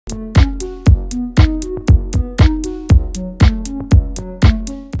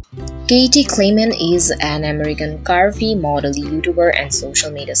Kaitie Calimain is an American Curvy model, YouTuber, and social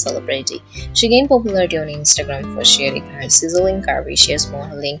media celebrity. She gained popularity on Instagram for sharing her sizzling curvaceous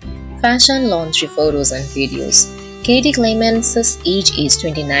modeling, fashion, lingerie photos, and videos. Kaitie Calimain's age is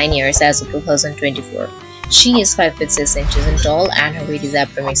 29 years as of 2024. She is 5 feet 6 inches tall and her weight is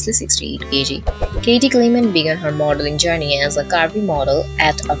approximately 68 kg. Kaitie Calimain began her modeling journey as a Curvy model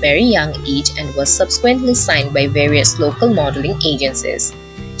at a very young age and was subsequently signed by various local modeling agencies.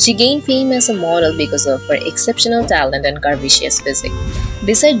 She gained fame as a model because of her exceptional talent and curvaceous physique.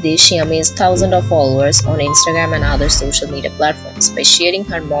 Besides this, she amazed thousands of followers on Instagram and other social media platforms by sharing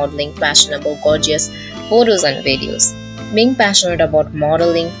her modeling, fashionable, gorgeous photos and videos. Being passionate about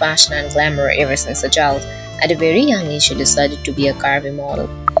modeling, fashion, and glamour ever since a child, at a very young age she decided to be a Curvy model.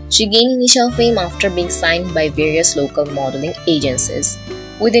 She gained initial fame after being signed by various local modeling agencies.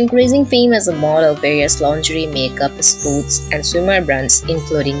 With increasing fame as a model, various lingerie, makeup, sports, and swimwear brands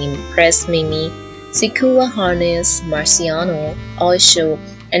including Impress Mimi, Sequoia Harness, Marciano, Oysho,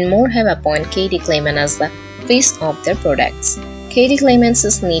 and more have appointed Kaitie Calimain as the face of their products. Kaitie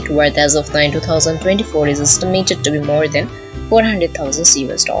Calimain's net worth as of 2024 is estimated to be more than $400,000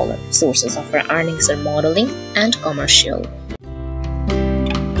 US. Sources of her earnings are modeling and commercial.